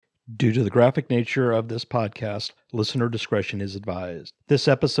Due to the graphic nature of this podcast, listener discretion is advised. This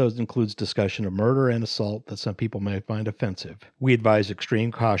episode includes discussion of murder and assault that some people may find offensive. We advise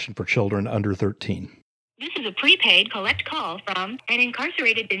extreme caution for children under 13. This is a prepaid collect call from an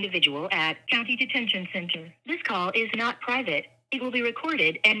incarcerated individual at County Detention Center. This call is not private. It will be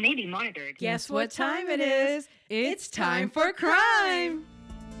recorded and may be monitored. Guess what time it is? It's time for crime!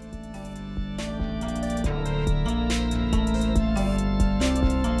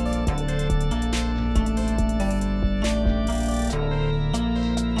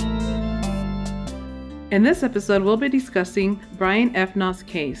 In this episode, we'll be discussing Brian Eftenoff's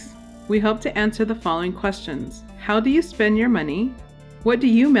case. We hope to answer the following questions. How do you spend your money? What do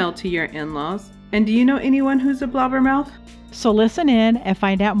you mail to your in-laws? And do you know anyone who's a blabbermouth? So listen in and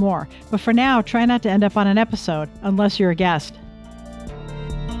find out more. But for now, try not to end up on an episode, unless you're a guest.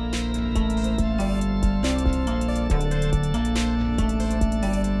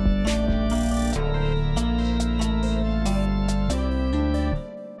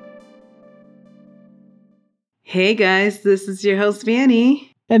 Hey guys, this is your host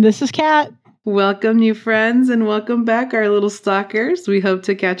Vanny. And this is Kat. Welcome new friends and welcome back our little stalkers. We hope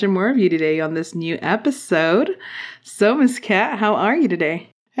to capture more of you today on this new episode. So Miss Kat, how are you today?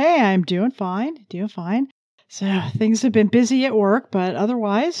 Hey, I'm doing fine. So things have been busy at work, but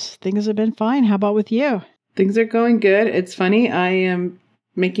otherwise things have been fine. How about with you? Things are going good. It's funny, I am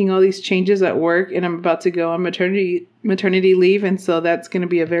making all these changes at work and I'm about to go on maternity leave, and so that's going to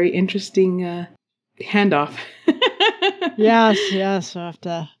be a very interesting handoff. Yes.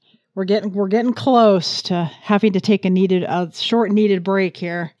 We're getting close to having to take a short needed break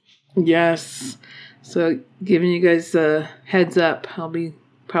here. Yes. So giving you guys a heads up, I'll be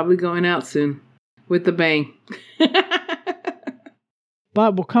probably going out soon with the bang.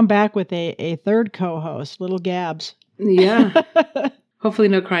 But we'll come back with a third co-host, little Gabs. Yeah. Hopefully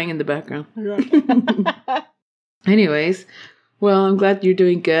no crying in the background. Anyways, well, I'm glad you're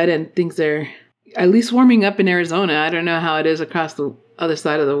doing good and things are at least warming up in Arizona. I don't know how it is across the other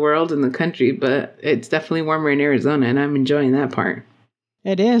side of the world and the country, but it's definitely warmer in Arizona, and I'm enjoying that part.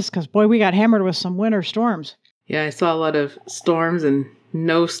 It is, because, boy, we got hammered with some winter storms. Yeah, I saw a lot of storms and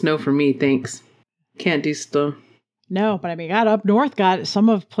no snow for me, thanks. Can't do snow. No, but I mean, up north, some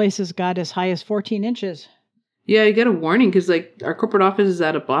of places got as high as 14 inches. Yeah, you get a warning, because, our corporate office is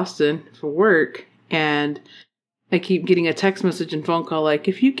out of Boston for work, and I keep getting a text message and phone call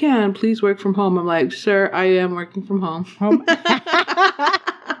if you can, please work from home. I'm like, sir, I am working from home.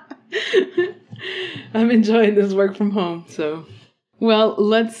 I'm enjoying this work from home. So, well,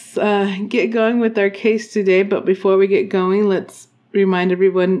 let's get going with our case today. But before we get going, let's remind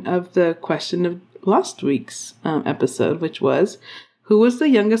everyone of the question of last week's episode, which was, who was the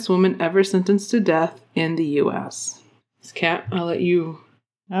youngest woman ever sentenced to death in the U.S.? Kat, I'll let you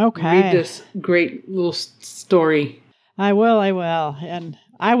read this great little story. I will. And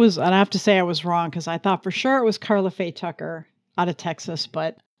I have to say I was wrong, because I thought for sure it was Carla Faye Tucker out of Texas,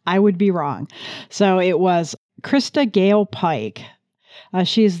 but I would be wrong. So it was Krista Gale Pike.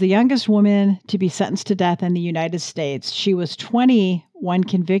 She is the youngest woman to be sentenced to death in the United States. She was 20 when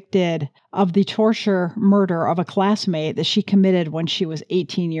convicted of the torture murder of a classmate that she committed when she was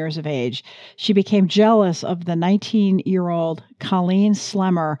 18 years of age. She became jealous of the 19-year-old Colleen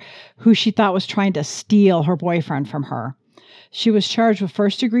Slemmer, who she thought was trying to steal her boyfriend from her. She was charged with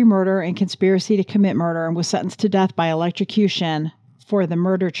first-degree murder and conspiracy to commit murder and was sentenced to death by electrocution for the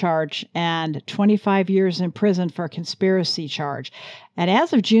murder charge and 25 years in prison for a conspiracy charge. And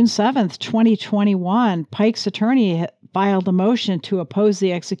as of June 7th, 2021, Pike's attorney filed a motion to oppose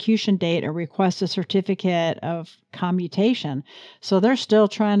the execution date and request a certificate of commutation. So they're still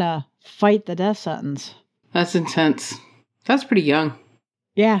trying to fight the death sentence. That's intense. That's pretty young.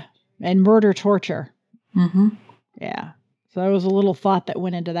 Yeah, and murder torture. Mm-hmm. Yeah. So there was a little thought that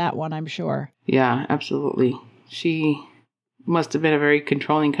went into that one, I'm sure. Yeah, absolutely. She must have been a very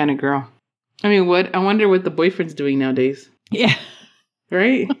controlling kind of girl. I mean, I wonder what the boyfriend's doing nowadays. Yeah.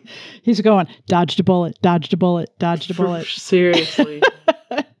 Right? He's going, dodged a bullet, dodged a bullet, dodged a bullet. Seriously.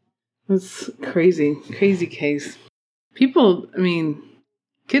 That's crazy. Crazy case. People,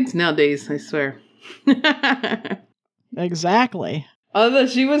 kids nowadays, I swear. Exactly. Although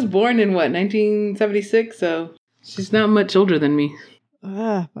she was born in 1976, so she's not much older than me.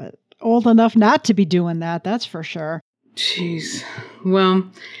 But old enough not to be doing that, that's for sure. Jeez.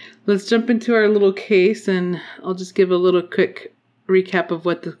 Well, let's jump into our little case, and I'll just give a little quick recap of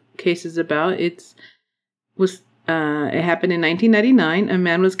what the case is about. It happened in 1999. A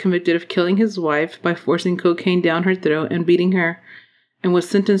man was convicted of killing his wife by forcing cocaine down her throat and beating her, and was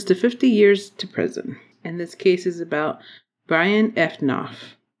sentenced to 50 years to prison. And this case is about Brian Eftenoff.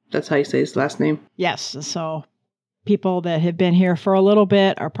 That's how you say his last name. Yes. So people that have been here for a little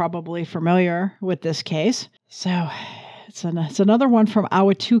bit are probably familiar with this case. So it's another one from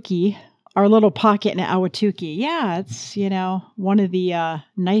Ahwatukee, our little pocket in Ahwatukee. Yeah, it's, one of the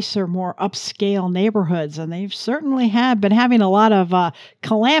nicer, more upscale neighborhoods. And they've certainly been having a lot of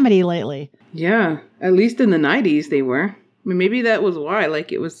calamity lately. Yeah, at least in the 90s they were. I mean, maybe that was why.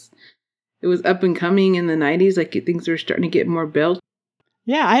 Like, it was up and coming in the 90s. Like, things were starting to get more built.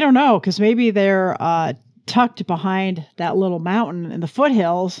 Yeah, I don't know, because maybe they're tucked behind that little mountain in the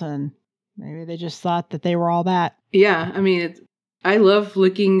foothills, and maybe they just thought that they were all that. Yeah, I mean, I love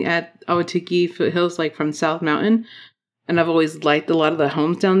looking at Ahwatukee foothills, like from South Mountain, and I've always liked a lot of the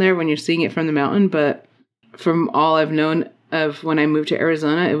homes down there when you're seeing it from the mountain, but from all I've known of when I moved to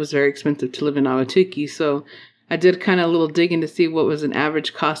Arizona, it was very expensive to live in Ahwatukee, so I did kind of a little digging to see what was an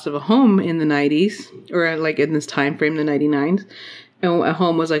average cost of a home in the 90s, or like in this time frame, the 99s, and a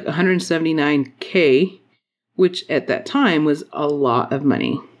home was like $179K, which at that time was a lot of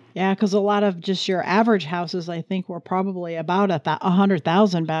money. Yeah, because a lot of just your average houses, I think, were probably about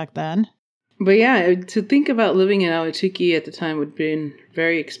 $100,000 back then. But yeah, to think about living in Ahwatukee at the time would have been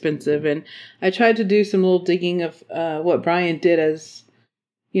very expensive. And I tried to do some little digging of what Brian did as,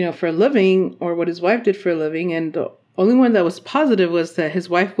 for a living, or what his wife did for a living. And the only one that was positive was that his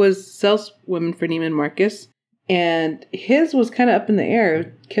wife was saleswoman for Neiman Marcus. And his was kind of up in the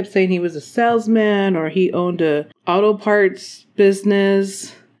air. Kept saying he was a salesman, or he owned a auto parts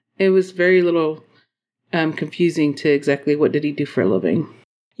business. It was very little confusing to exactly what did he do for a living.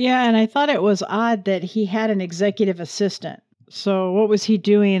 Yeah, and I thought it was odd that he had an executive assistant. So what was he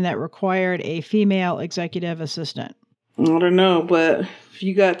doing that required a female executive assistant? I don't know, but if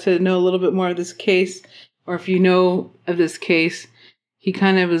you got to know a little bit more of this case, or if you know of this case, he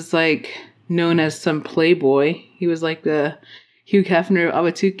kind of was like known as some playboy. He was like the Hugh Hefner of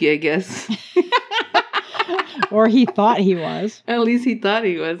Ahwatukee, I guess. Or he thought he was. At least he thought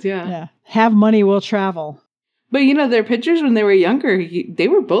he was, yeah. Yeah. Have money, will travel. But their pictures when they were younger, they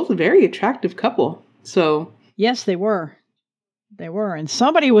were both a very attractive couple. So yes, they were. They were. And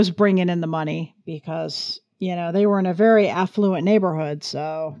somebody was bringing in the money because, they were in a very affluent neighborhood.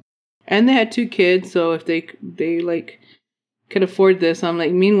 So. And they had 2 kids. So if they like could afford this, I'm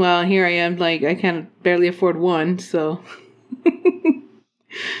like, meanwhile, here I am, like, I can barely afford one. So.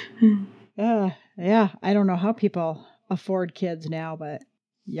 Yeah. I don't know how people afford kids now, but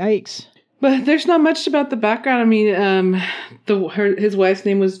yikes. But there's not much about the background. I mean, his wife's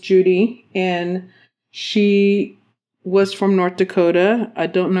name was Judi, and she was from North Dakota. I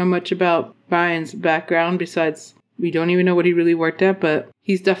don't know much about Brian's background besides we don't even know what he really worked at, but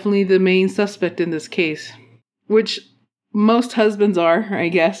he's definitely the main suspect in this case, which most husbands are, I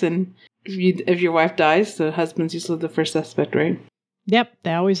guess. And if your wife dies, the husband's usually the first suspect, right? Yep.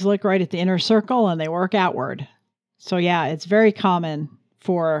 They always look right at the inner circle and they work outward. So yeah, it's very common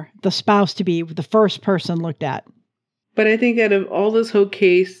for the spouse to be the first person looked at. But I think out of all this whole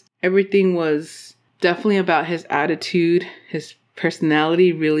case, everything was definitely about his attitude. His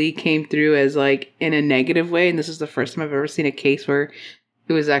personality really came through as like in a negative way. And this is the first time I've ever seen a case where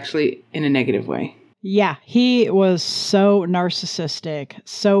it was actually in a negative way. Yeah, he was so narcissistic,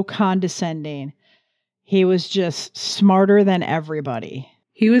 so condescending. He was just smarter than everybody.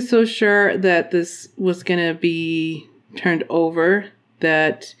 He was so sure that this was going to be turned over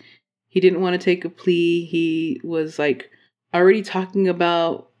that he didn't want to take a plea. He was like already talking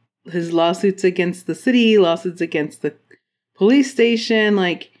about his lawsuits against the city, lawsuits against the police station.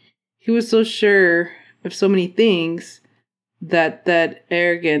 Like, he was so sure of so many things that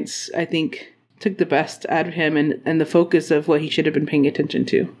arrogance, I think, took the best out of him and the focus of what he should have been paying attention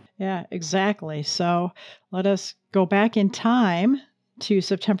to. Yeah, exactly. So let us go back in time to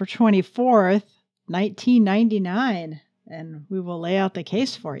September 24th, 1999, and we will lay out the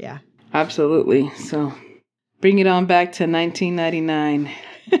case for you. Absolutely. So bring it on back to 1999.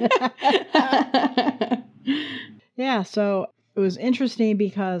 Yeah, so it was interesting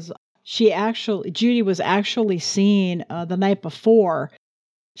because Judi was actually seen the night before.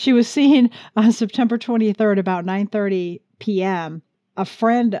 She was seen on September 23rd about 9:30 p.m. A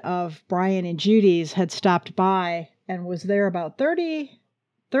friend of Brian and Judy's had stopped by and was there about 30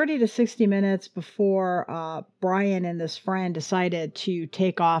 to 60 minutes before Brian and this friend decided to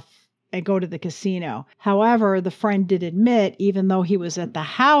take off and go to the casino. However, the friend did admit, even though he was at the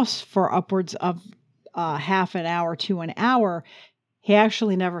house for upwards of half an hour to an hour, he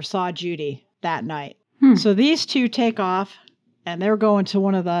actually never saw Judi that night. So these two take off, and they're going to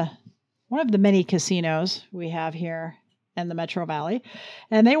one of the many casinos we have here in the Metro Valley.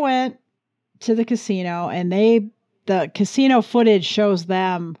 And they went to the casino, and the the casino footage shows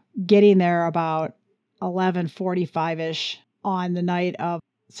them getting there about 11:45-ish on the night of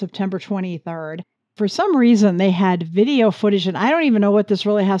September 23rd. For some reason, they had video footage, and I don't even know what this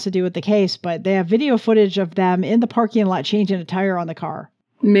really has to do with the case, but they have video footage of them in the parking lot changing a tire on the car.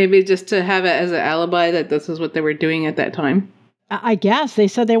 Maybe just to have it as an alibi that this is what they were doing at that time. I guess they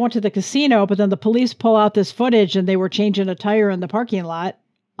said they went to the casino, but then the police pull out this footage and they were changing a tire in the parking lot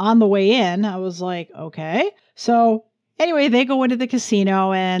on the way in. I was like, okay. So anyway, they go into the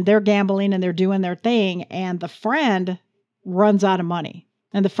casino and they're gambling and they're doing their thing. And the friend runs out of money.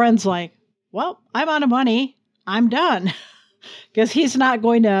 And the friend's like, well, I'm out of money. I'm done. Because he's not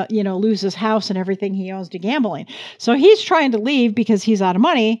going to, lose his house and everything he owns to gambling. So he's trying to leave because he's out of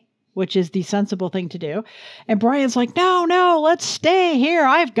money, which is the sensible thing to do. And Brian's like, no, let's stay here.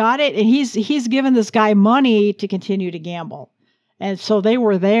 I've got it. And he's given this guy money to continue to gamble. And so they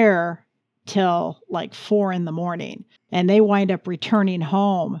were there till like 4 a.m. And they wind up returning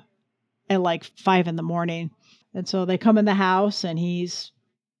home at like 5 a.m. And so they come in the house and he's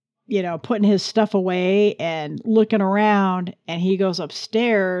putting his stuff away and looking around, and he goes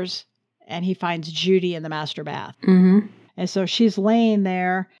upstairs and he finds Judi in the master bath. Mm-hmm. And so she's laying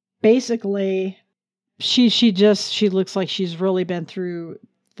there. Basically, she looks like she's really been through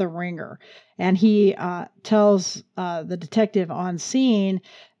the ringer. And he tells the detective on scene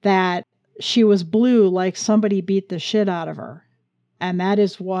that she was blue, like somebody beat the shit out of her. And that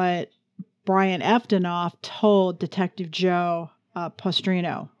is what Brian Eftenoff told Detective Joe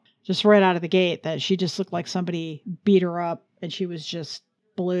Postrino. Just right out of the gate, that she just looked like somebody beat her up and she was just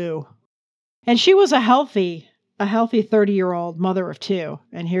blue. And she was a healthy 30-year-old mother of 2.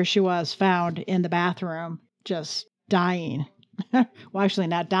 And here she was found in the bathroom, just dying. Well, actually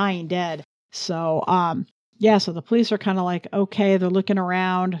not dying, dead. So, so the police are kind of like, okay, they're looking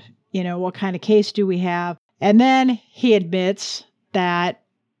around, what kind of case do we have? And then he admits that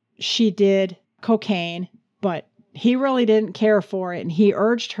she did cocaine, but he really didn't care for it, and he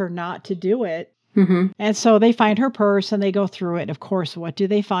urged her not to do it. Mm-hmm. And so they find her purse, and they go through it. Of course, what do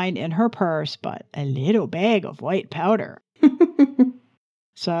they find in her purse but a little bag of white powder?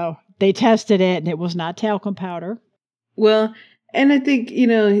 So they tested it, and it was not talcum powder. Well, and I think,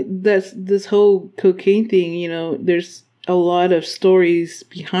 that's this whole cocaine thing, there's a lot of stories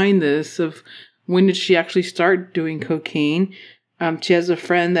behind this of when did she actually start doing cocaine. She has a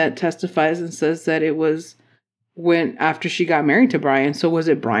friend that testifies and says that it was after she got married to Brian. So was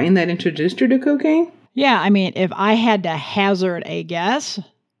it Brian that introduced her to cocaine? Yeah, I mean, if I had to hazard a guess,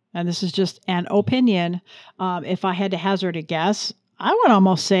 and this is just an opinion, if I had to hazard a guess, I would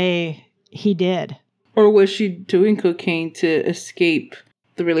almost say he did. Or was she doing cocaine to escape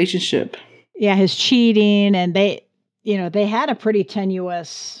the relationship? Yeah, his cheating, and they had a pretty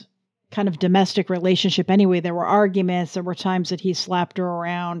tenuous kind of domestic relationship anyway. There were arguments. There were times that he slapped her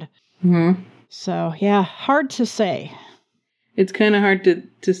around. Mm-hmm. So, yeah, hard to say. It's kind of hard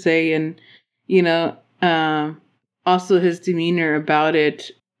to say. And, also his demeanor about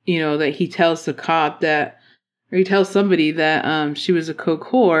it, that he tells the cop or he tells somebody that she was a coke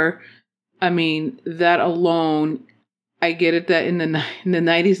whore. I mean, that alone, I get it that in the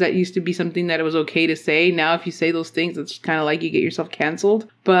 90s, that used to be something that it was okay to say. Now, if you say those things, it's kind of like you get yourself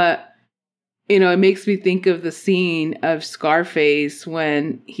canceled. But it makes me think of the scene of Scarface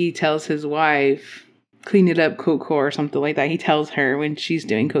when he tells his wife, clean it up, coke whore, or something like that. He tells her when she's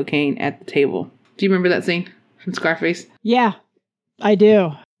doing cocaine at the table. Do you remember that scene from Scarface? Yeah, I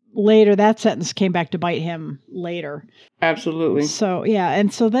do. Later, that sentence came back to bite him later. Absolutely. So, yeah.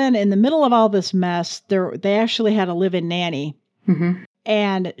 And so then in the middle of all this mess, they actually had a live-in nanny. Mm-hmm.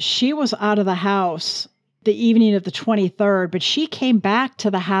 And she was out of the house the evening of the 23rd, but she came back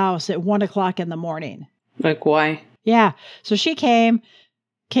to the house at 1:00 in the morning. Like, why? Yeah. So she came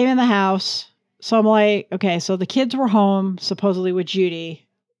in the house. So I'm like, okay, so the kids were home, supposedly with Judi.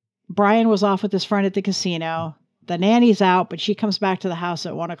 Brian was off with his friend at the casino. The nanny's out, but she comes back to the house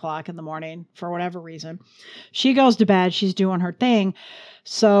at 1:00 in the morning for whatever reason. She goes to bed. She's doing her thing.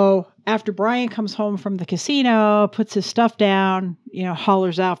 So after Brian comes home from the casino, puts his stuff down,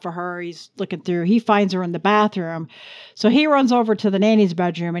 hollers out for her. He's looking through. He finds her in the bathroom. So he runs over to the nanny's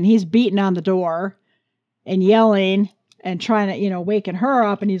bedroom and he's beating on the door and yelling and trying to, waking her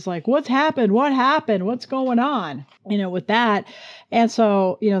up. And he's like, what's happened? What happened? What's going on? With that. And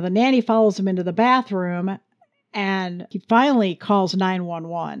so, the nanny follows him into the bathroom and he finally calls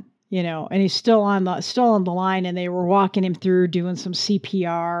 911. And he's still on the line, and they were walking him through doing some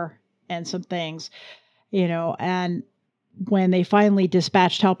CPR and some things, and when they finally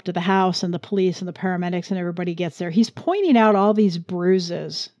dispatched help to the house and the police and the paramedics and everybody gets there, he's pointing out all these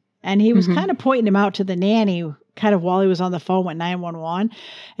bruises, and he was kind of pointing them out to the nanny kind of while he was on the phone with 911,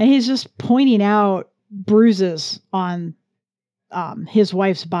 and he's just pointing out bruises on his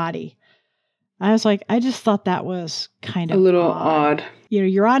wife's body. I was like, I just thought that was kind of a little odd. You know,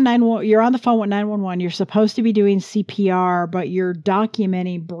 you're on the phone with 911. You're supposed to be doing CPR, but you're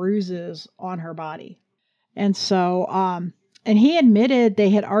documenting bruises on her body. And so, and he admitted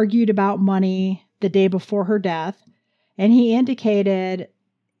they had argued about money the day before her death. And he indicated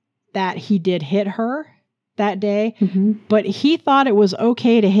that he did hit her that day, but he thought it was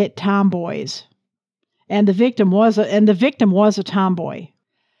okay to hit tomboys. And the victim was a tomboy.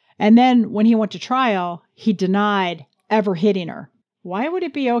 And then when he went to trial, he denied ever hitting her. Why would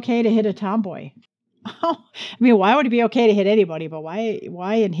it be okay to hit a tomboy? I mean, why would it be okay to hit anybody? But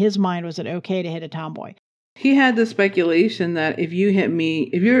why in his mind was it okay to hit a tomboy? He had the speculation that if you hit me,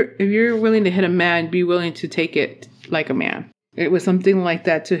 if you're willing to hit a man, be willing to take it like a man. It was something like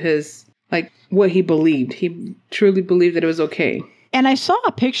that to his, like what he believed. He truly believed that it was okay. And I saw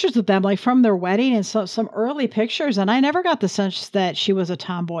pictures of them, like from their wedding and some early pictures, and I never got the sense that she was a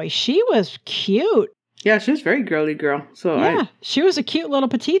tomboy. She was cute. Yeah, she was very girly girl. So yeah, she was a cute little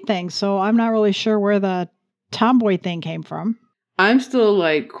petite thing. So I'm not really sure where the tomboy thing came from. I'm still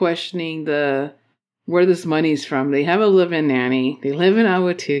like questioning where this money's from. They have a live-in nanny. They live in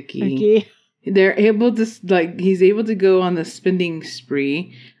Ahwatukee. Okay. They're able to, like, he's able to go on the spending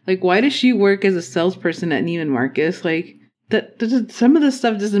spree. Like, why does she work as a salesperson at Neiman Marcus? Like, some of this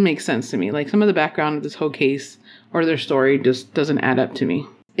stuff doesn't make sense to me. Like, some of the background of this whole case or their story just doesn't add up to me.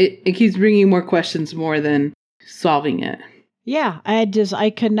 It keeps bringing more questions more than solving it. Yeah,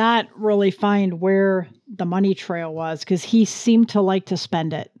 I could not really find where the money trail was because he seemed to like to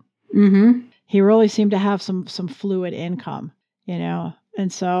spend it. Mm-hmm. He really seemed to have some fluid income, you know?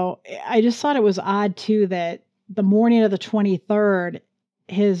 And so I just thought it was odd, too, that the morning of the 23rd,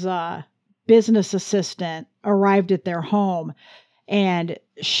 his business assistant arrived at their home and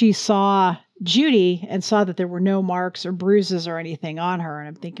she saw Judi and saw that there were no marks or bruises or anything on her. And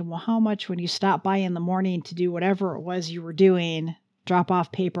I'm thinking, well, how much when you stop by in the morning to do whatever it was you were doing, drop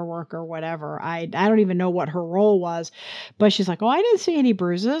off paperwork or whatever. I don't even know what her role was, but she's like, oh, I didn't see any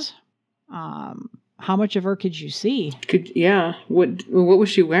bruises. How much of her could you see? What was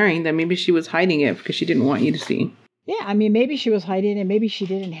she wearing that maybe she was hiding it because she didn't want you to see? Yeah, I mean, maybe she was hiding it, maybe she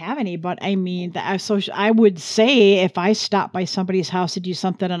didn't have any, but I mean, so I would say if I stopped by somebody's house to do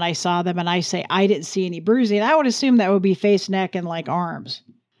something and I saw them and I say I didn't see any bruising, I would assume that would be face, neck, and like arms.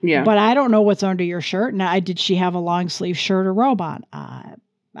 Yeah. But I don't know what's under your shirt. Now, did she have a long sleeve shirt or robe on? I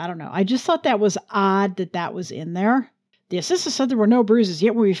don't know. I just thought that was odd that was in there. The assistant said there were no bruises,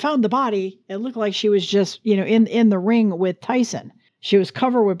 yet when we found the body, it looked like she was just, in the ring with Tyson. She was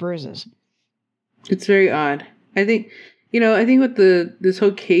covered with bruises. It's very odd. I think what this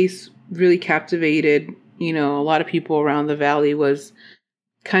whole case really captivated, a lot of people around the valley was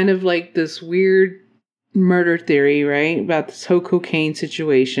kind of like this weird murder theory, right? About this whole cocaine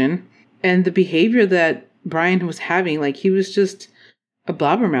situation and the behavior that Brian was having. Like, he was just a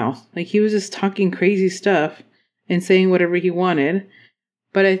blabbermouth. Like, he was just talking crazy stuff and saying whatever he wanted.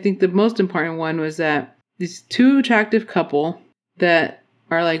 But I think the most important one was that these two attractive couple that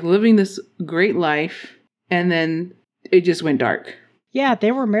are like living this great life, and then it just went dark. Yeah,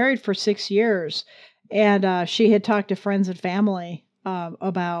 they were married for 6 years, and she had talked to friends and family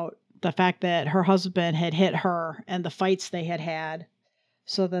about the fact that her husband had hit her and the fights they had had,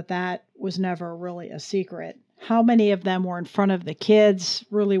 so that was never really a secret. How many of them were in front of the kids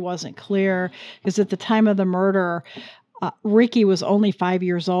really wasn't clear, because at the time of the murder, Ricky was only 5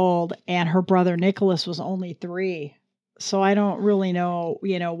 years old and her brother Nicholas was only 3. So I don't really know,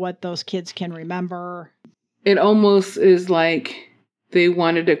 what those kids can remember. It almost is like they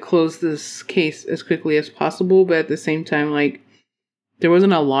wanted to close this case as quickly as possible, but at the same time, like, there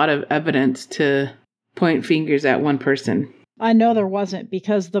wasn't a lot of evidence to point fingers at one person. I know there wasn't,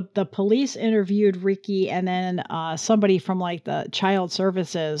 because the police interviewed Ricky, and then somebody from like the child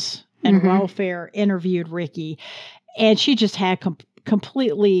services and welfare interviewed Ricky, and she just had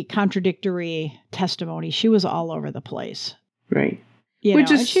completely contradictory testimony. She was all over the place. Right.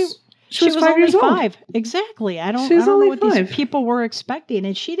 She was 5 years old. 5. Exactly. I don't know what 5. These people were expecting.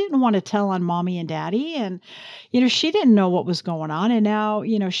 And she didn't want to tell on mommy and daddy. And, she didn't know what was going on. And now,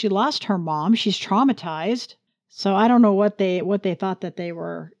 she lost her mom. She's traumatized. So I don't know what they thought that they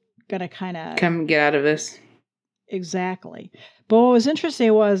were going to kind of come get out of this. Exactly. But what was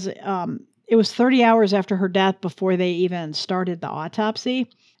interesting was it was 30 hours after her death before they even started the autopsy.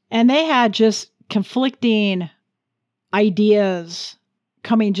 And they had just conflicting ideas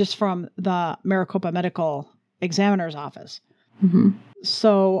coming just from the Maricopa Medical Examiner's office. Mm-hmm.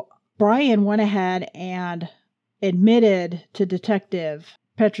 So Brian went ahead and admitted to Detective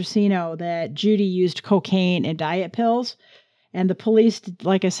Petrosino that Judi used cocaine and diet pills. And the police,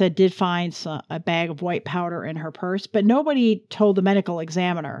 like I said, did find a bag of white powder in her purse, but nobody told the medical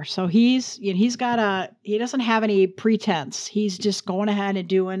examiner. So he doesn't have any pretense. He's just going ahead and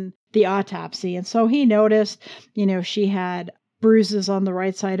doing the autopsy. And so he noticed, she had bruises on the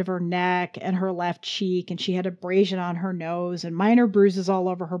right side of her neck and her left cheek, and she had abrasion on her nose and minor bruises all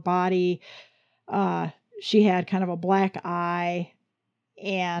over her body. She had kind of a black eye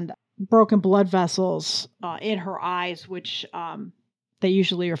and broken blood vessels in her eyes, which they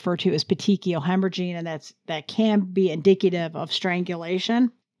usually refer to as petechial hemorrhaging, and that can be indicative of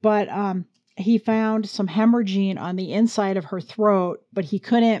strangulation. But he found some hemorrhaging on the inside of her throat, but he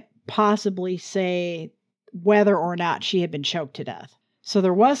couldn't possibly say whether or not she had been choked to death. So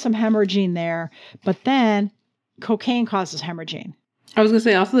there was some hemorrhaging there, but then cocaine causes hemorrhaging. I was going to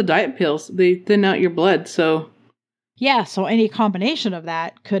say also the diet pills, they thin out your blood, so... Yeah, so any combination of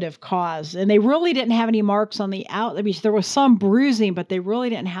that could have caused, and they really didn't have any marks on the out. I mean, there was some bruising, but they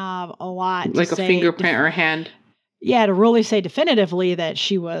really didn't have a lot. Like a fingerprint or a hand. Yeah, to really say definitively that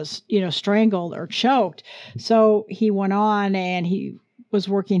she was, strangled or choked. So he went on and he was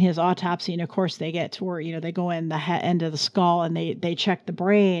working his autopsy, and of course they get to where, they go in the end of the skull and they check the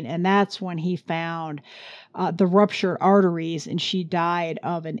brain, and that's when he found the ruptured arteries, and she died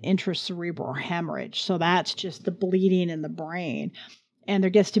of an intracerebral hemorrhage. So that's just the bleeding in the brain. And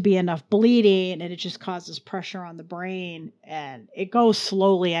there gets to be enough bleeding, and it just causes pressure on the brain, and it goes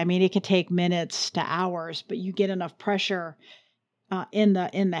slowly. I mean, it could take minutes to hours, but you get enough pressure in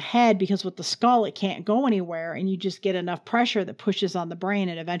the head, because with the skull, it can't go anywhere, and you just get enough pressure that pushes on the brain,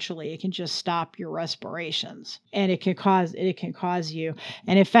 and eventually it can just stop your respirations, and it can cause you.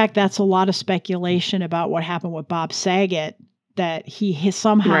 And in fact, that's a lot of speculation about what happened with Bob Saget, that he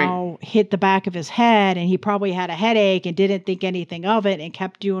somehow hit the back of his head, and he probably had a headache and didn't think anything of it and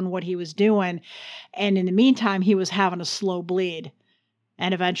kept doing what he was doing. And in the meantime, he was having a slow bleed,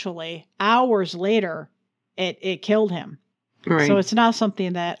 and eventually, hours later, it killed him. Right. So it's not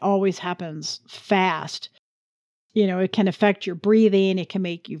something that always happens fast. It can affect your breathing. It can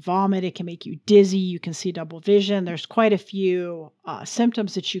make you vomit. It can make you dizzy. You can see double vision. There's quite a few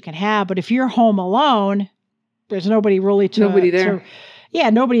symptoms that you can have. But if you're home alone, there's nobody really nobody there.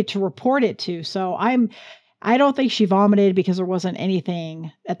 Nobody to report it to. So I don't think she vomited, because there wasn't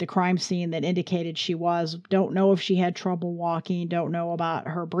anything at the crime scene that indicated she was. Don't know if she had trouble walking. Don't know about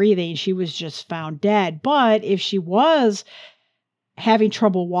her breathing. She was just found dead. But if she was having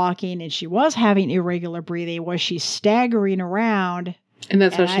trouble walking and she was having irregular breathing, was she staggering around? And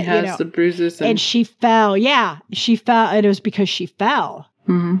that's how she has the bruises. And she fell. Yeah, she fell. And it was because she fell.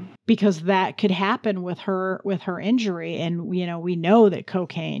 Mm-hmm. Because that could happen with her injury. And, we know that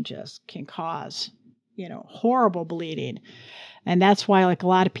cocaine just can cause horrible bleeding. And that's why, like, a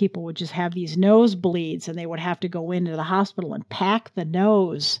lot of people would just have these nosebleeds, and they would have to go into the hospital and pack the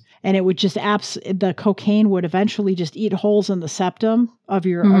nose. And it would just the cocaine would eventually just eat holes in the septum of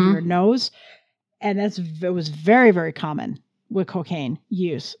your nose. And it was very, very common with cocaine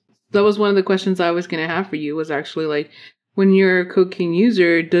use. That was one of the questions I was going to have for you, was actually like, when you're a cocaine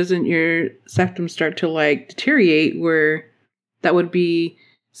user, doesn't your septum start to deteriorate, where that would be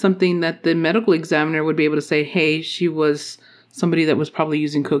something that the medical examiner would be able to say, hey, she was somebody that was probably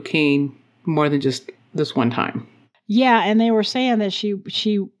using cocaine more than just this one time. Yeah, and they were saying that she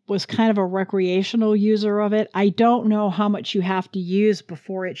was kind of a recreational user of it. I don't know how much you have to use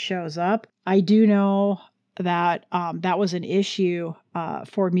before it shows up. I do know that that was an issue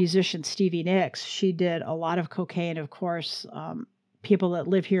for musician Stevie Nicks. She did a lot of cocaine. Of course, people that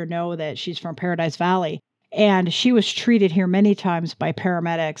live here know that she's from Paradise Valley. And she was treated here many times by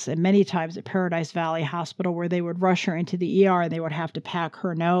paramedics, and many times at Paradise Valley Hospital, where they would rush her into the ER and they would have to pack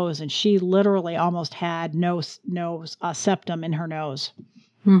her nose. And she literally almost had no septum in her nose.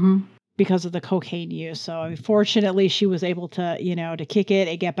 Mm-hmm. Because of the cocaine use. So fortunately, she was able to, to kick it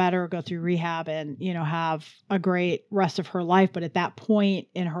and get better, go through rehab, and, have a great rest of her life. But at that point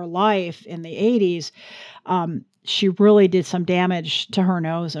in her life in the 80s, she really did some damage to her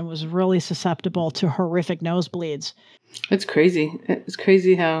nose and was really susceptible to horrific nosebleeds. It's crazy. It's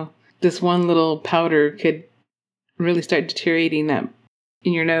crazy how this one little powder could really start deteriorating that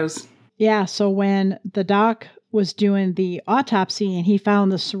in your nose. Yeah. So when the doc was doing the autopsy and he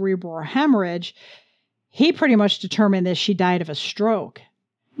found the cerebral hemorrhage, he pretty much determined that she died of a stroke.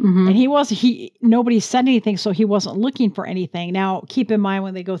 Mm-hmm. And nobody said anything, so he wasn't looking for anything. Now, keep in mind,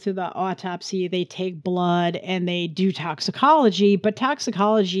 when they go through the autopsy, they take blood and they do toxicology, but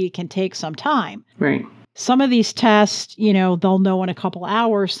toxicology can take some time. Right. some of these tests, they'll know in a couple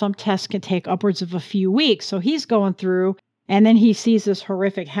hours. Some tests can take upwards of a few weeks. So he's going through, and then he sees this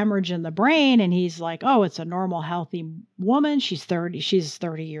horrific hemorrhage in the brain, and he's like, oh, it's a normal, healthy woman. She's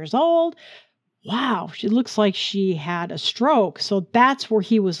 30 years old. Wow, she looks like she had a stroke. So that's where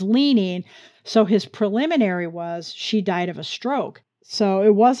he was leaning. So his preliminary was she died of a stroke. So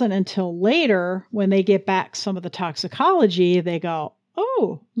it wasn't until later when they get back some of the toxicology, they go,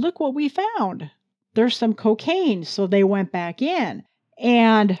 oh, look what we found. There's some cocaine. So they went back in.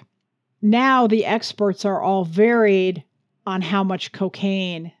 And now the experts are all varied on how much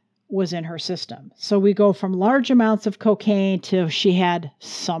cocaine was in her system. So we go from large amounts of cocaine to she had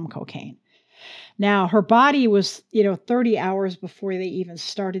some cocaine. Now, her body was, 30 hours before they even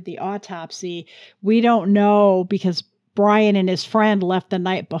started the autopsy. We don't know because Brian and his friend left the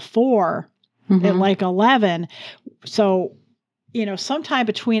night before at like 11. So, sometime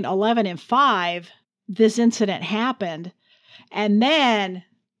between 11 and 5, this incident happened. And then,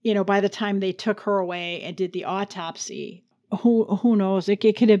 by the time they took her away and did the autopsy, who knows? It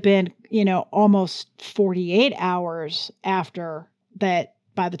could have been, almost 48 hours after that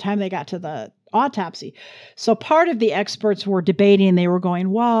by the time they got to the autopsy. So part of the experts were debating, they were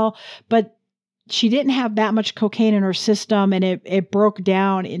going, well, but she didn't have that much cocaine in her system and it broke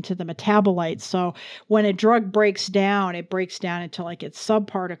down into the metabolites. So when a drug breaks down, it breaks down into like its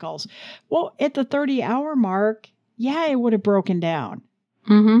subparticles. Well, at the 30-hour mark, yeah, it would have broken down.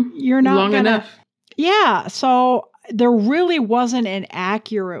 Mm-hmm. You're not long enough. Yeah. So there really wasn't an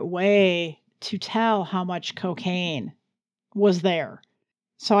accurate way to tell how much cocaine was there.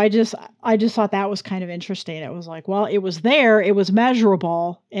 So I just thought that was kind of interesting. It was like, well, it was there, it was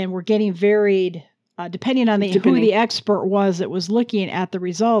measurable, and we're getting varied, depending on who the expert was that was looking at the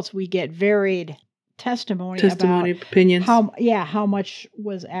results, we get varied testimony about opinions. How much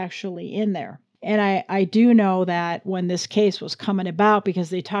was actually in there. And I do know that when this case was coming about,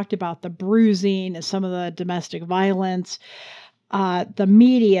 because they talked about the bruising and some of the domestic violence, the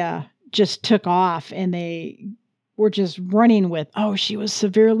media just took off and they were just running with, oh, she was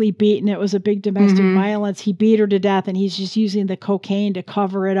severely beaten. It was a big domestic violence. He beat her to death and he's just using the cocaine to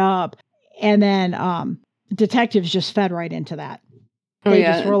cover it up. And then detectives just fed right into that. They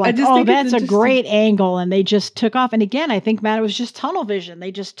just were like, oh, that's a great angle. And they just took off. And again, I think, Matt, it was just tunnel vision.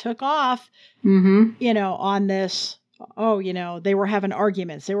 They just took off, on this. Oh, they were having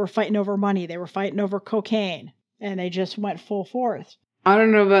arguments. They were fighting over money. They were fighting over cocaine. And they just went full force. I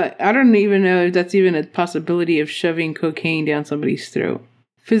don't even know if that's even a possibility of shoving cocaine down somebody's throat.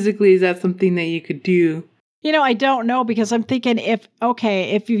 Physically, is that something that you could do? I don't know, because I'm thinking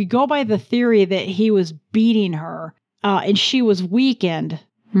if you go by the theory that he was beating her and she was weakened,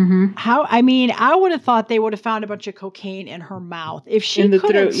 I would have thought they would have found a bunch of cocaine in her mouth. If she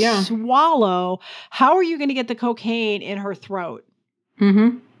couldn't swallow, how are you going to get the cocaine in her throat?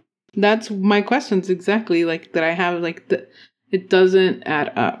 Mm-hmm. That's my questions exactly, like that I have, it doesn't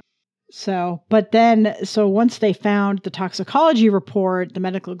add up. So once they found the toxicology report, the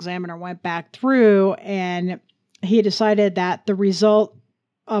medical examiner went back through and he decided that the result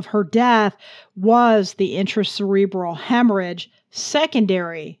of her death was the intracerebral hemorrhage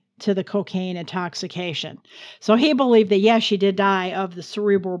secondary to the cocaine intoxication. So he believed that, yes, she did die of the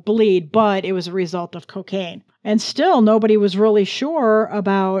cerebral bleed, but it was a result of cocaine. And still nobody was really sure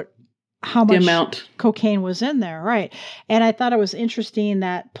about how much cocaine was in there. Right. And I thought it was interesting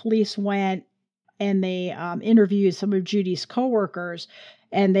that police went and they interviewed some of Judi's coworkers,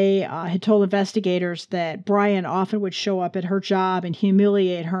 and they had told investigators that Brian often would show up at her job and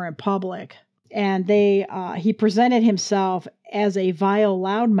humiliate her in public. And he presented himself as a vile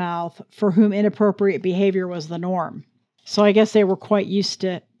loudmouth for whom inappropriate behavior was the norm. So I guess they were quite used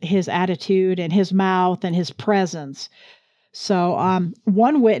to his attitude and his mouth and his presence. So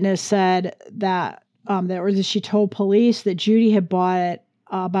one witness said that she told police that Judi had bought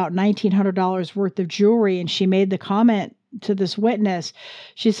about $1,900 worth of jewelry, and she made the comment to this witness.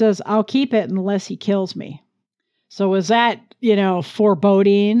 She says, "I'll keep it unless he kills me." So was that,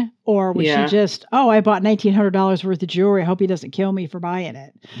 foreboding, or was she just, I bought $1,900 worth of jewelry. I hope he doesn't kill me for buying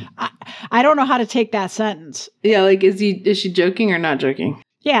it. I don't know how to take that sentence. Yeah, is she joking or not joking?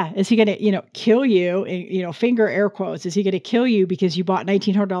 Yeah. Is he going to, kill you, finger air quotes, is he going to kill you because you bought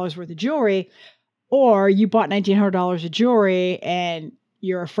 $1,900 worth of jewelry, or you bought $1,900 of jewelry and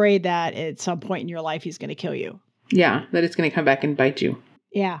you're afraid that at some point in your life, he's going to kill you? Yeah. That it's going to come back and bite you.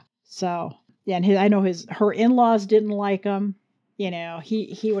 Yeah. So, yeah. And I know her in-laws didn't like him.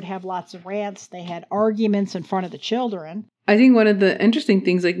 He would have lots of rants. They had arguments in front of the children. I think one of the interesting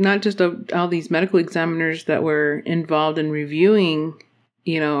things, not just all these medical examiners that were involved in reviewing,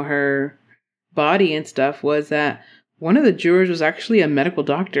 her body and stuff was that one of the jurors was actually a medical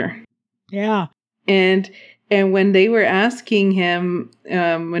doctor. Yeah. And when they were asking him,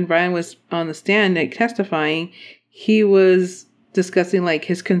 when Brian was on the stand like testifying, he was discussing like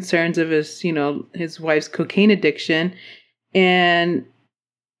his concerns of his, his wife's cocaine addiction. And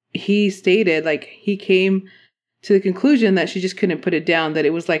he stated like he came to the conclusion that she just couldn't put it down, that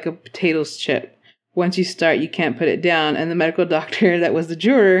it was like a potato chip. Once you start, you can't put it down. And the medical doctor that was the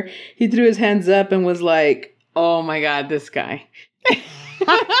juror, he threw his hands up and was like, oh my God, this guy.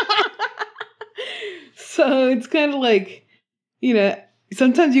 So it's kind of like,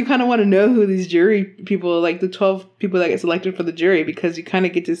 sometimes you kind of want to know who these jury people, like the 12 people that get selected for the jury, because you kind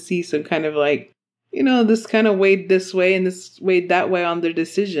of get to see some kind of like, this kind of weighed this way and this weighed that way on their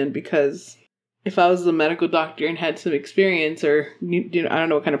decision. Because if I was a medical doctor and had some experience, or, I don't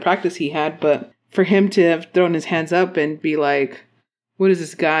know what kind of practice he had, but for him to have thrown his hands up and be like, what is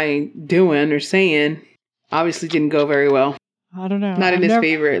this guy doing or saying, obviously didn't go very well. I don't know. Not in his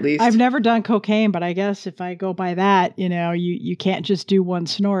favor, at least. I've never done cocaine, but I guess if I go by that, you can't just do one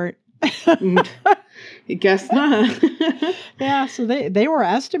snort. I guess not. Yeah, so they were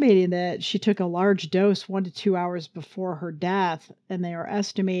estimating that she took a large dose 1 to 2 hours before her death, and they were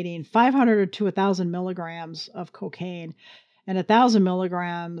estimating 500 to 1,000 milligrams of cocaine. And 1,000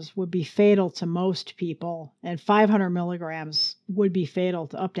 milligrams would be fatal to most people, and 500 milligrams would be fatal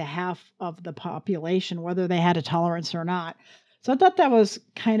to up to half of the population, whether they had a tolerance or not. So I thought that was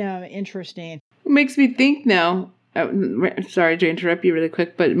kind of interesting. It makes me think now, sorry to interrupt you really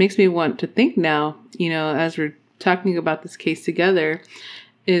quick, but it makes me want to think now, as we're talking about this case together,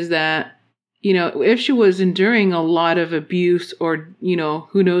 is that, if she was enduring a lot of abuse or,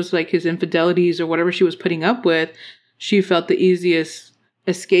 who knows, like his infidelities or whatever she was putting up with, she felt the easiest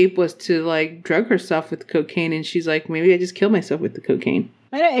escape was to like drug herself with cocaine. And she's like, maybe I just kill myself with the cocaine.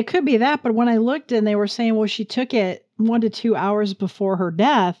 It could be that. But when I looked and they were saying, well, she took it 1 to 2 hours before her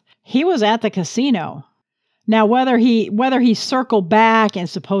death, he was at the casino. Now, whether he circled back and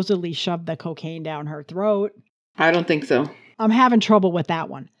supposedly shoved the cocaine down her throat, I don't think so. I'm having trouble with that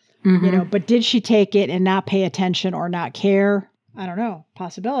one. Mm-hmm. But did she take it and not pay attention or not care? I don't know.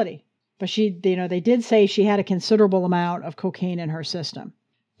 Possibility. But she, they did say she had a considerable amount of cocaine in her system.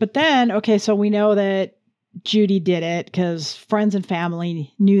 But then, okay, so we know that Judi did it because friends and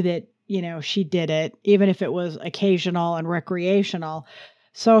family knew that, she did it, even if it was occasional and recreational.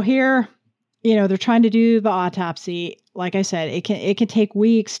 So here, they're trying to do the autopsy. Like I said, it can take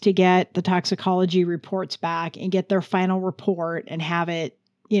weeks to get the toxicology reports back and get their final report and have it,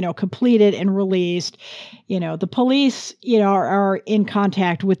 completed and released. The police, are in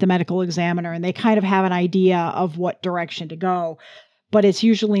contact with the medical examiner, and they kind of have an idea of what direction to go, but it's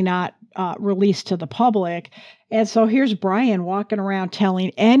usually not released to the public. And so here's Brian walking around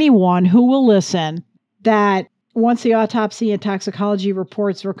telling anyone who will listen that once the autopsy and toxicology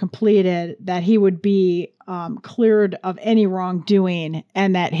reports were completed, that he would be cleared of any wrongdoing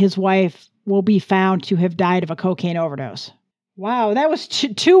and that his wife will be found to have died of a cocaine overdose. Wow, that was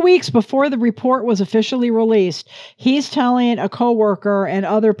 2 weeks before the report was officially released. He's telling a coworker and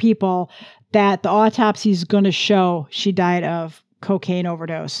other people that the autopsy is going to show she died of cocaine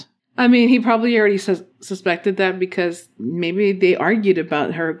overdose. I mean, he probably already suspected that because maybe they argued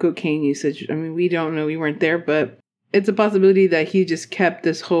about her cocaine usage. I mean, we don't know. We weren't there, but it's a possibility that he just kept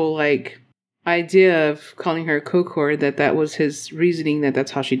this whole idea of calling her a coke whore, that was his reasoning,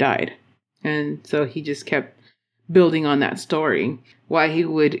 that's how she died. And so he just kept building on that story. Why he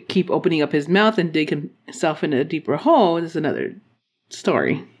would keep opening up his mouth and dig himself in a deeper hole is another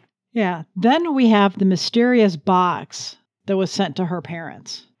story. Yeah. Then we have the mysterious box that was sent to her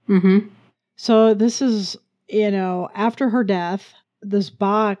parents. Mm-hmm. So this is, after her death, this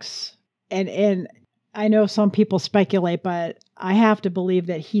box, and I know some people speculate, but I have to believe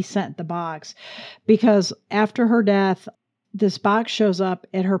that he sent the box because after her death, this box shows up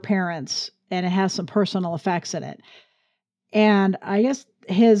at her parents and it has some personal effects in it. And I guess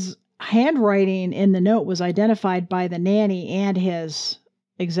his handwriting in the note was identified by the nanny and his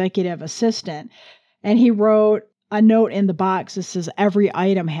executive assistant. And he wrote a note in the box that says every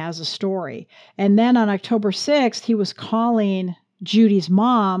item has a story. And then on October 6th, he was calling Judi's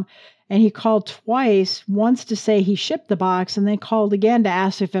mom, and he called twice, once to say he shipped the box and then called again to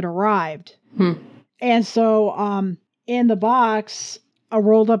ask if it arrived. And so in the box, a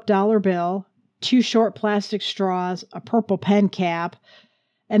rolled up dollar bill, 2 short plastic straws, a purple pen cap,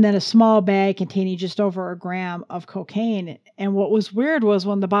 and then a small bag containing just over 1 gram of cocaine. And what was weird was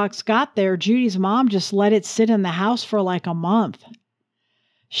when the box got there, Judi's mom just let it sit in the house for like a month.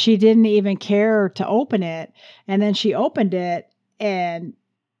 She didn't even care to open it. And then she opened it and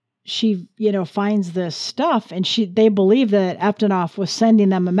she, finds this stuff, and they believe that Eftenoff was sending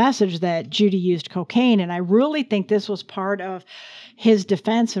them a message that Judi used cocaine. And I really think this was part of his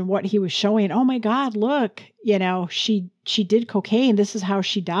defense and what he was showing. Oh my God, look, she did cocaine. This is how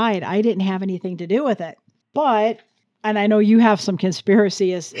she died. I didn't have anything to do with it. But, and I know you have some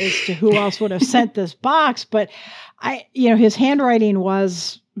conspiracy as to who else would have sent this box, but his handwriting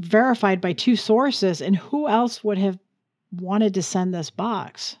was verified by 2 sources, and who else would have wanted to send this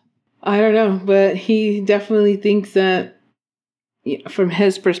box? I don't know, but he definitely thinks that, from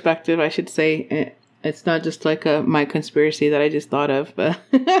his perspective, I should say, it's not just like my conspiracy that I just thought of, but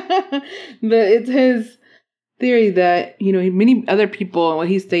it's his theory that, many other people, and what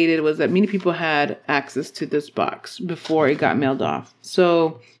he stated was that many people had access to this box before it got mailed off.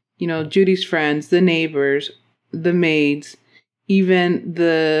 So, Judi's friends, the neighbors, the maids, even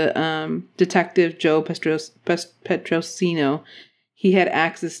the detective Joe Petrosino, he had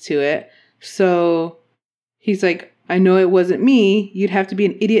access to it. So he's like, I know it wasn't me. You'd have to be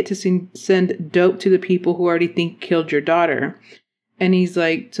an idiot to send dope to the people who already think killed your daughter. And he's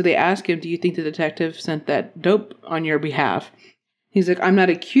like, so they ask him, do you think the detective sent that dope on your behalf? He's like, I'm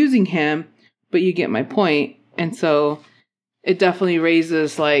not accusing him, but you get my point. And so it definitely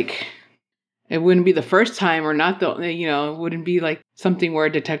raises, like, it wouldn't be the first time, or not it wouldn't be like something where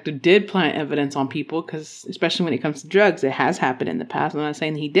a detective did plant evidence on people, because especially when it comes to drugs, it has happened in the past. I'm not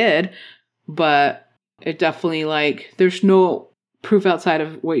saying he did, but it definitely, like, there's no proof outside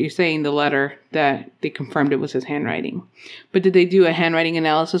of what you're saying, the letter, that they confirmed it was his handwriting. But did they do a handwriting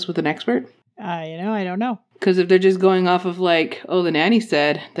analysis with an expert? I don't know. Because if they're just going off of, like, oh, the nanny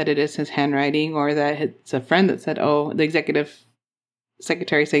said that it is his handwriting, or that it's a friend that said, oh, the executive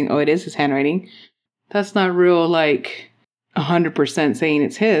secretary saying, oh, it is his handwriting, that's not real, like, 100% saying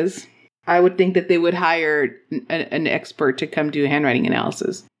it's his. I would think that they would hire an expert to come do a handwriting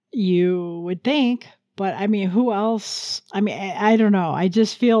analysis. You would think, but I mean, who else? I mean, I don't know. I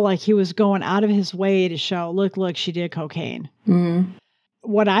just feel like he was going out of his way to show, look, she did cocaine. Mm-hmm.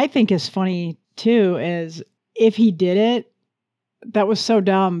 What I think is funny too is if he did it, that was so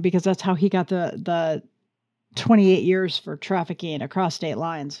dumb, because that's how he got the 28 years for trafficking across state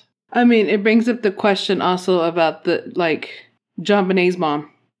lines. I mean, it brings up the question also about John Bonet's mom,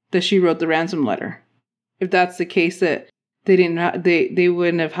 that she wrote the ransom letter. If that's the case, that they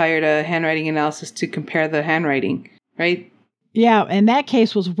wouldn't have hired a handwriting analysis to compare the handwriting, right? Yeah, and that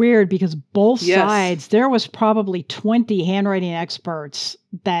case was weird because both sides, there was probably 20 handwriting experts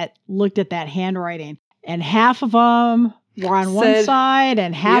that looked at that handwriting, and half of them were on one side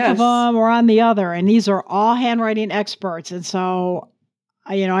and half of them were on the other. And these are all handwriting experts. And so,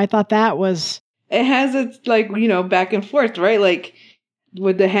 I thought that was... It has its, back and forth, right? Like,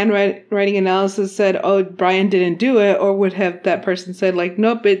 would the handwriting analysis said, oh, Brian didn't do it? Or would have that person said, like,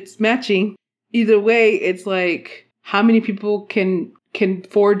 nope, it's matching? Either way, it's like, how many people can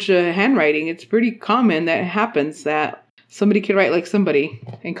forge a handwriting? It's pretty common that it happens, that somebody can write like somebody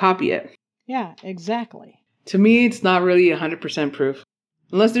and copy it. Yeah, exactly. To me, it's not really 100% proof.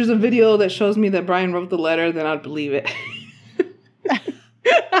 Unless there's a video that shows me that Brian wrote the letter, then I'd believe it.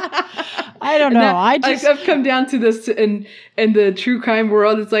 I don't know. I've come down to this in the true crime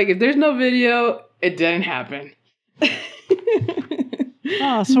world. It's like, if there's no video, it didn't happen.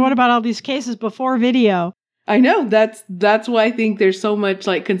 Oh, so what about all these cases before video? I know. That's why I think there's so much,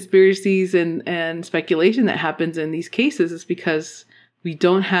 like, conspiracies and speculation that happens in these cases, is because we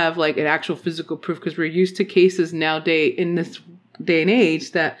don't have, like, an actual physical proof, because we're used to cases nowadays in this day and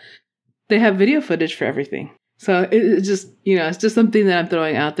age that they have video footage for everything. So it's just, it's just something that I'm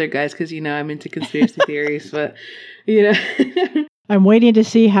throwing out there, guys, because, I'm into conspiracy theories, but, I'm waiting to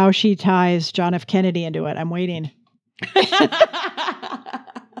see how she ties John F. Kennedy into it. I'm waiting.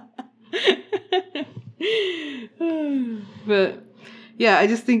 But, yeah, I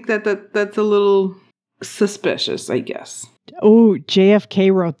just think that's a little suspicious, I guess. Oh,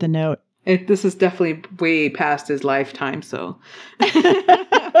 JFK wrote the note. This is definitely way past his lifetime, so...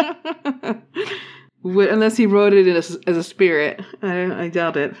 Unless he wrote it as a spirit. I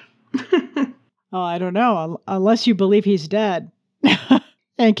doubt it. Oh, I don't know. Unless you believe he's dead.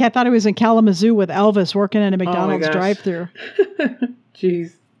 And Kat thought he was in Kalamazoo with Elvis working in a McDonald's drive-thru.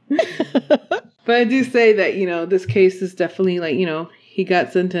 Jeez. But I do say that, this case is definitely, like, he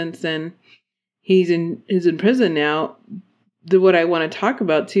got sentenced and he's in prison now. What I want to talk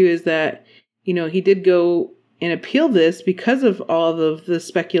about, too, is that, he did go and appeal this because of all of the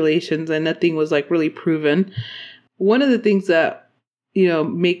speculations, and nothing was, like, really proven. One of the things that,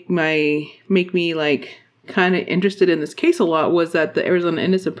 make me, like, kind of interested in this case a lot was that the Arizona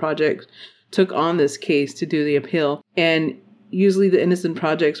Innocent Project took on this case to do the appeal. And usually the Innocent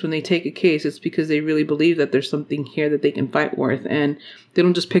Projects, when they take a case, it's because they really believe that there's something here that they can fight with. And they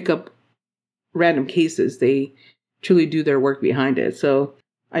don't just pick up random cases. They truly do their work behind it. So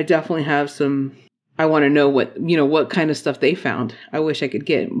I definitely have I want to know what kind of stuff they found. I wish I could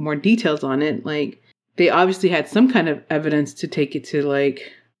get more details on it. Like, they obviously had some kind of evidence to take it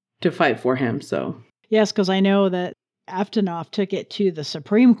to fight for him. So yes, because I know that Eftenoff took it to the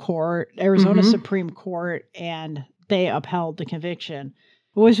Supreme Court, Arizona Supreme Court, and they upheld the conviction.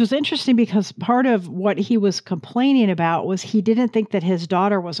 Which was interesting because part of what he was complaining about was he didn't think that his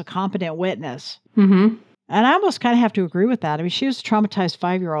daughter was a competent witness. Mm-hmm. And I almost kind of have to agree with that. I mean, she was a traumatized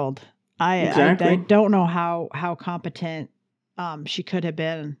 5-year-old. I don't know how competent she could have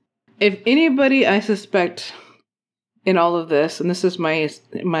been. If anybody, I suspect, in all of this, and this is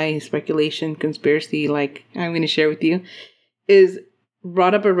my speculation, conspiracy, like I'm going to share with you, is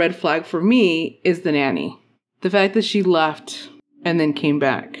brought up a red flag for me is the nanny. The fact that she left and then came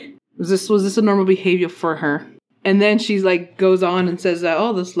back. Was this a normal behavior for her? And then she's like, goes on and says that,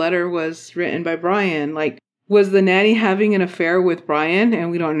 oh, this letter was written by Brian. Like, was the nanny having an affair with Brian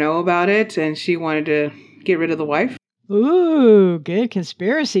and we don't know about it and she wanted to get rid of the wife? Ooh, good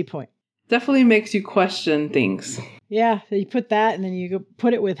conspiracy point. Definitely makes you question things. Yeah, you put that and then you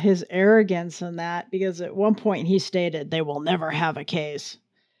put it with his arrogance and that, because at one point he stated they will never have a case.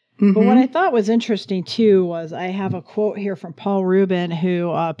 Mm-hmm. But what I thought was interesting too was I have a quote here from Paul Rubin,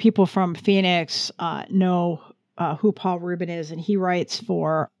 who people from Phoenix know who Paul Rubin is, and he writes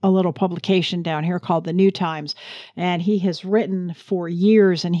for a little publication down here called The New Times, and he has written for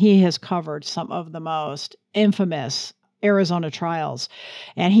years, and he has covered some of the most infamous Arizona trials,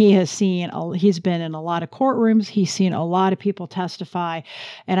 and he's been in a lot of courtrooms. He's seen a lot of people testify,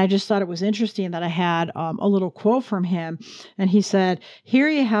 and I just thought it was interesting that I had a little quote from him, and he said, "Here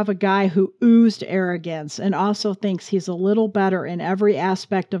you have a guy who oozed arrogance and also thinks he's a little better in every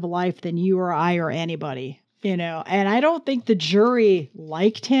aspect of life than you or I or anybody." You know, and I don't think the jury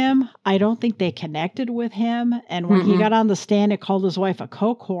liked him. I don't think they connected with him. And when he got on the stand and called his wife a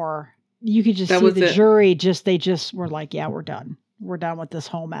coke whore, you could just see the jury they just were like, yeah, we're done. We're done with this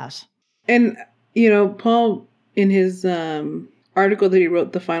whole mess. And, Paul, in his article that he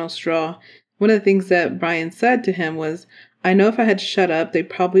wrote, The Final Straw, one of the things that Brian said to him was, "I know if I had shut up, they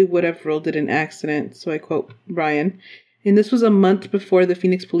probably would have ruled it an accident." So I quote Brian. And this was a month before the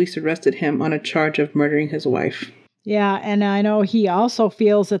Phoenix police arrested him on a charge of murdering his wife. Yeah, and I know he also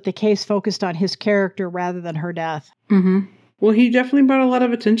feels that the case focused on his character rather than her death. Mm-hmm. Well, he definitely brought a lot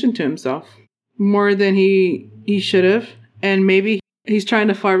of attention to himself. More than he should have. And maybe he's trying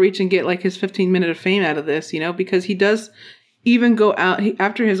to far reach and get like his 15-minute of fame out of this, because he does even go out,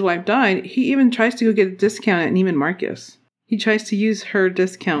 after his wife died, he even tries to go get a discount at Neiman Marcus. He tries to use her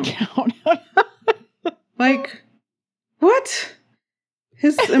discount. Like... What?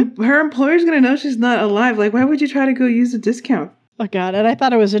 Her employer's going to know she's not alive. Like, why would you try to go use a discount? Oh, God. And I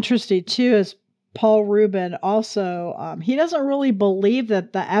thought it was interesting, too, is Paul Rubin also, he doesn't really believe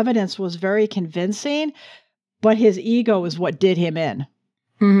that the evidence was very convincing, but his ego is what did him in.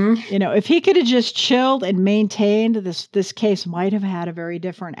 Mm-hmm. If he could have just chilled and maintained, this case might have had a very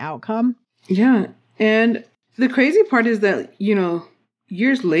different outcome. Yeah. And the crazy part is that,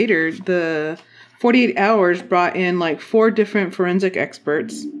 years later, the 48 Hours brought in like 4 different forensic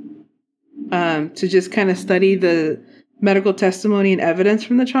experts to just kind of study the medical testimony and evidence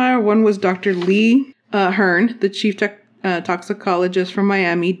from the trial. One was Dr. Lee Hearn, the chief toxicologist from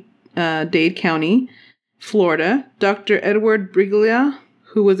Miami-Dade County, Florida. Dr. Edward Briglia,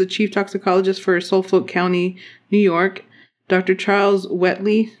 who was the chief toxicologist for Suffolk County, New York. Dr. Charles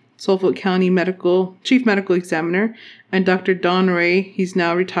Wetley, Suffolk County Chief Medical Examiner, and Dr. Don Ray, he's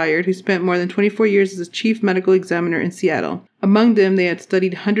now retired, who spent more than 24 years as a Chief Medical Examiner in Seattle. Among them, they had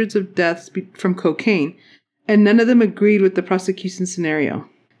studied hundreds of deaths from cocaine, and none of them agreed with the prosecution scenario,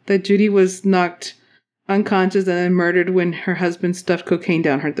 that Judi was knocked unconscious and then murdered when her husband stuffed cocaine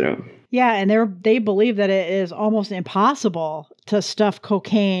down her throat. Yeah, and they believe that it is almost impossible to stuff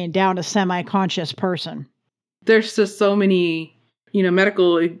cocaine down a semi-conscious person. There's just so many...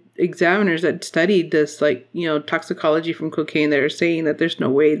 medical examiners that studied this, toxicology from cocaine that are saying that there's no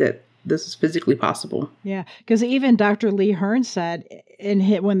way that this is physically possible. Yeah, because even Dr. Lee Hearn said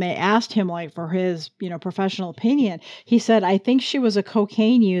when they asked him for his, professional opinion, he said, "I think she was a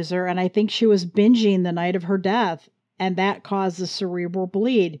cocaine user and I think she was binging the night of her death and that caused the cerebral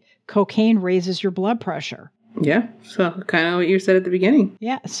bleed. Cocaine raises your blood pressure." Yeah. So kind of what you said at the beginning.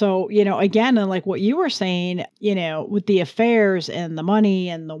 Yeah. So, again, and like what you were saying, with the affairs and the money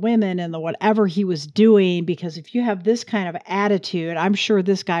and the women and the whatever he was doing, because if you have this kind of attitude, I'm sure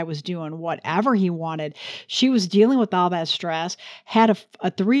this guy was doing whatever he wanted. She was dealing with all that stress, had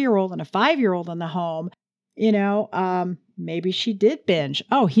a 3-year-old and a 5-year-old in the home. Maybe she did binge.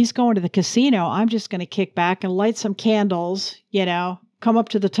 Oh, he's going to the casino. I'm just going to kick back and light some candles, come up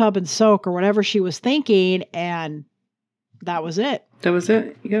to the tub and soak or whatever she was thinking. And that was it. That was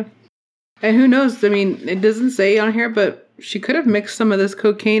it. Yeah. And who knows? I mean, it doesn't say on here, but she could have mixed some of this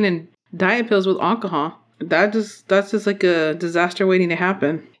cocaine and diet pills with alcohol. That's just like a disaster waiting to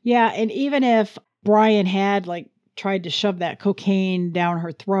happen. Yeah. And even if Brian had tried to shove that cocaine down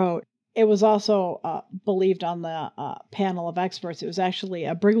her throat, it was also believed on the panel of experts. It was actually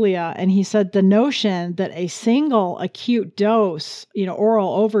Briglia, and he said the notion that a single acute dose, oral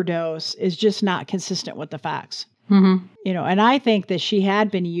overdose, is just not consistent with the facts. Mm-hmm. And I think that she had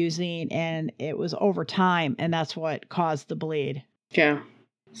been using, and it was over time, and that's what caused the bleed. Yeah.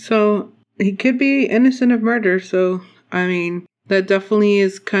 So he could be innocent of murder. So, I mean, that definitely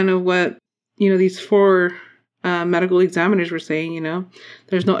is kind of what, these 4 medical examiners were saying,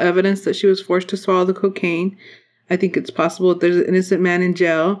 there's no evidence that she was forced to swallow the cocaine. I think it's possible that there's an innocent man in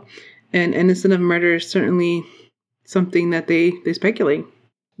jail, and innocent of murder is certainly something that they speculate.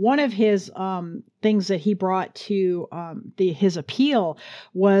 One of his things that he brought to his appeal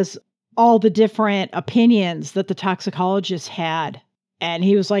was all the different opinions that the toxicologists had. And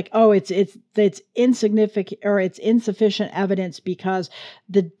he was like, "Oh, it's insignificant, or it's insufficient evidence because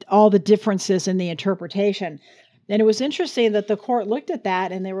all the differences in the interpretation." And it was interesting that the court looked at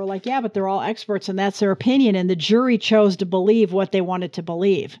that and they were like, "Yeah, but they're all experts and that's their opinion." And the jury chose to believe what they wanted to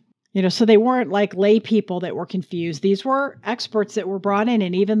believe. So they weren't like lay people that were confused. These were experts that were brought in.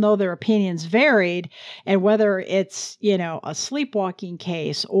 And even though their opinions varied, and whether it's, a sleepwalking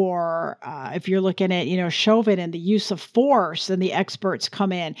case, or if you're looking at, Chauvin and the use of force, and the experts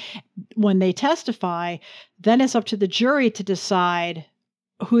come in when they testify, then it's up to the jury to decide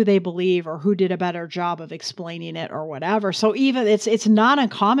who they believe or who did a better job of explaining it or whatever. So even it's not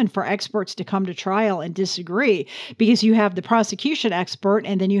uncommon for experts to come to trial and disagree, because you have the prosecution expert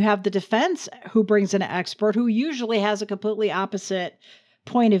and then you have the defense who brings in an expert who usually has a completely opposite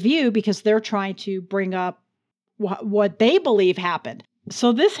point of view because they're trying to bring up what they believe happened.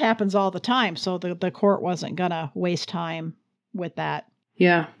 So this happens all the time. So the court wasn't going to waste time with that.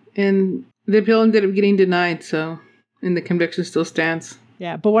 Yeah. And the appeal ended up getting denied. And the conviction still stands.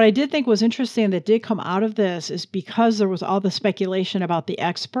 Yeah, but what I did think was interesting that did come out of this is because there was all the speculation about the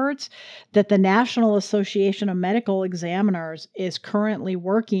experts, that the National Association of Medical Examiners is currently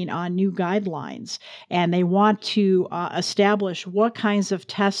working on new guidelines, and they want to establish what kinds of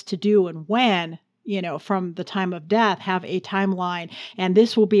tests to do and when, from the time of death, have a timeline. And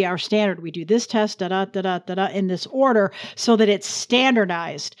this will be our standard. We do this test, in this order, so that it's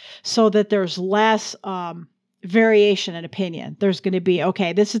standardized, so that there's less variation in opinion. There's going to be,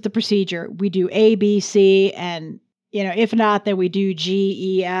 okay, this is the procedure. We do A, B, C, and, if not, then we do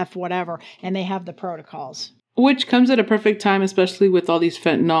G, E, F, whatever. And they have the protocols. Which comes at a perfect time, especially with all these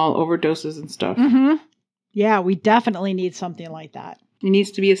fentanyl overdoses and stuff. Mm-hmm. Yeah, we definitely need something like that. It needs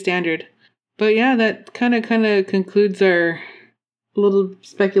to be a standard. But yeah, that kind of concludes our little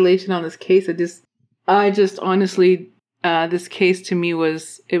speculation on this case. I just honestly, this case to me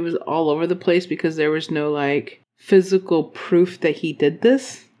it was all over the place because there was no physical proof that he did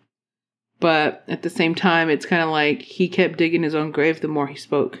this. But at the same time, it's kind of like he kept digging his own grave the more he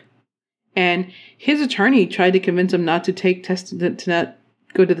spoke. And his attorney tried to convince him not to take tests, to not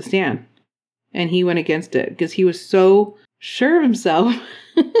go to the stand. And he went against it because he was so sure of himself.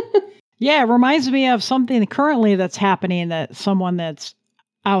 Yeah, it reminds me of something currently that's happening, that someone that's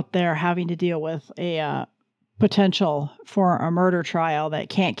out there having to deal with a potential for a murder trial that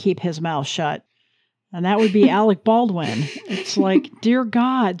can't keep his mouth shut. And that would be Alec Baldwin. It's like, dear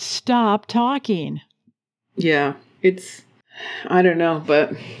God, stop talking. Yeah, I don't know,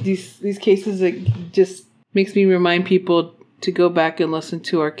 but these cases, it just makes me remind people to go back and listen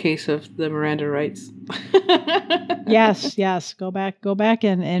to our case of the Miranda rights. Yes. Go back and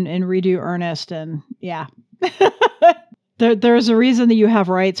redo Ernest. And yeah, there's a reason that you have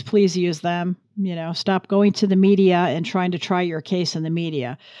rights. Please use them. Stop going to the media and trying to try your case in the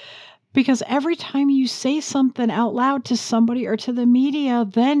media. Because every time you say something out loud to somebody or to the media,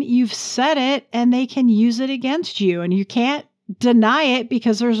 then you've said it and they can use it against you. And you can't deny it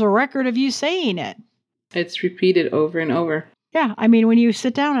because there's a record of you saying it. It's repeated over and over. Yeah. I mean, when you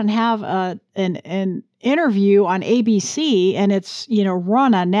sit down and have an interview on ABC and it's,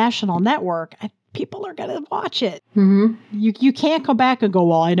 run on national network, people are going to watch it. Mm-hmm. You can't go back and go,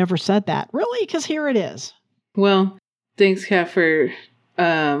 well, I never said that. Really? Because here it is. Well, thanks, Kat, for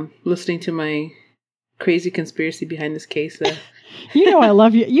listening to my crazy conspiracy behind this case. I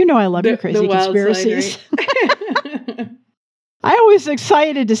love you. I love your crazy conspiracies. Side, right? I always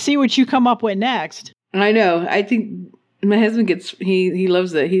excited to see what you come up with next. I know. I think my husband he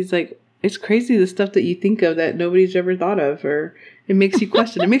loves it. He's like, it's crazy the stuff that you think of that nobody's ever thought of, or it makes you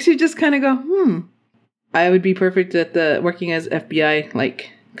question. It makes you just kind of go, I would be perfect at working as FBI,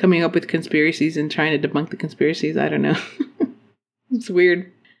 like coming up with conspiracies and trying to debunk the conspiracies. I don't know. It's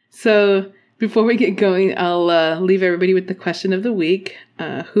weird. So before we get going, I'll leave everybody with the question of the week.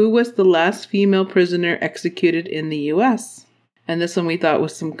 Who was the last female prisoner executed in the U.S.? And this one we thought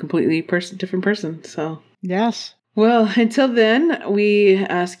was some completely different person. So yes. Well, until then, we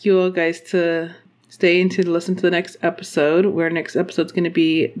ask you all guys to stay in to listen to the next episode, where next episode's going to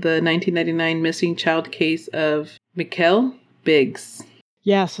be the 1999 missing child case of Mikkel Biggs.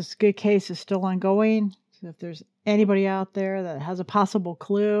 Yes, it's a good case. It's still ongoing. So if there's anybody out there that has a possible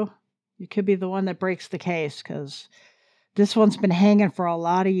clue, you could be the one that breaks the case, because this one's been hanging for a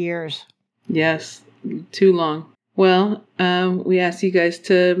lot of years. Yes, too long. Well, we ask you guys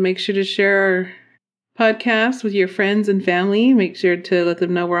to make sure to share our podcast with your friends and family. Make sure to let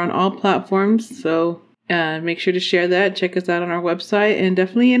them know we're on all platforms. So make sure to share that. Check us out on our website, and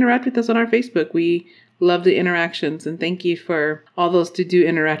definitely interact with us on our Facebook. We love the interactions, and thank you for all those who do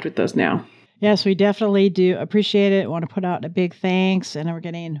interact with us now. Yes, we definitely do appreciate it. Want to put out a big thanks, and we're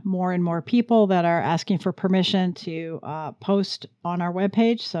getting more and more people that are asking for permission to post on our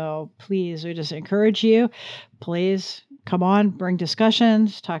webpage. So please, we just encourage you, please come on, bring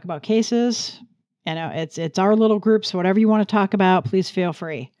discussions, talk about cases. It's our little group, so whatever you want to talk about, please feel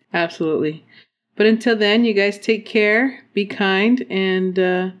free. Absolutely. But until then, you guys take care, be kind,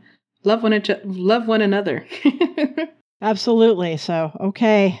 and love one another. Absolutely. So,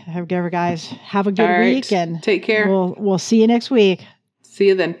 okay, guys, have a good week, and take care. We'll see you next week. See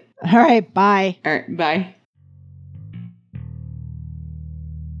you then. All right, bye. All right, bye.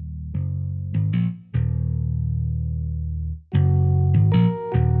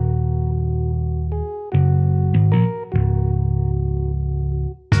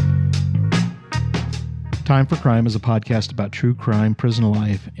 Time for Crime is a podcast about true crime, prison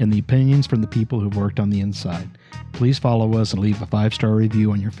life, and the opinions from the people who've worked on the inside. Please follow us and leave a 5-star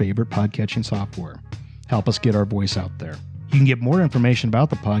review on your favorite podcatching software. Help us get our voice out there. You can get more information about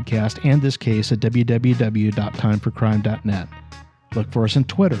the podcast and this case at www.timeforcrime.net. Look for us on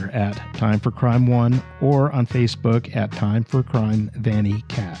Twitter at TimeForCrime1 or on Facebook at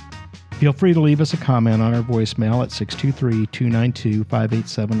TimeForCrimeVannyCat. Feel free to leave us a comment on our voicemail at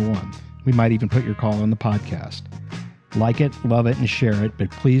 623-292-5871. We might even put your call on the podcast. Like it, love it, and share it, but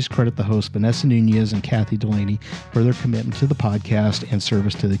please credit the hosts Vanessa Nunez and Kathy Delaney for their commitment to the podcast and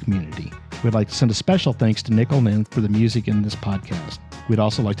service to the community. We'd like to send a special thanks to Nickel Ninth for the music in this podcast. We'd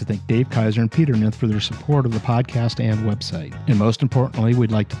also like to thank Dave Kaiser and Peter Ninth for their support of the podcast and website. And most importantly,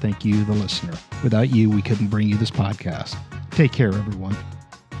 we'd like to thank you, the listener. Without you, we couldn't bring you this podcast. Take care, everyone.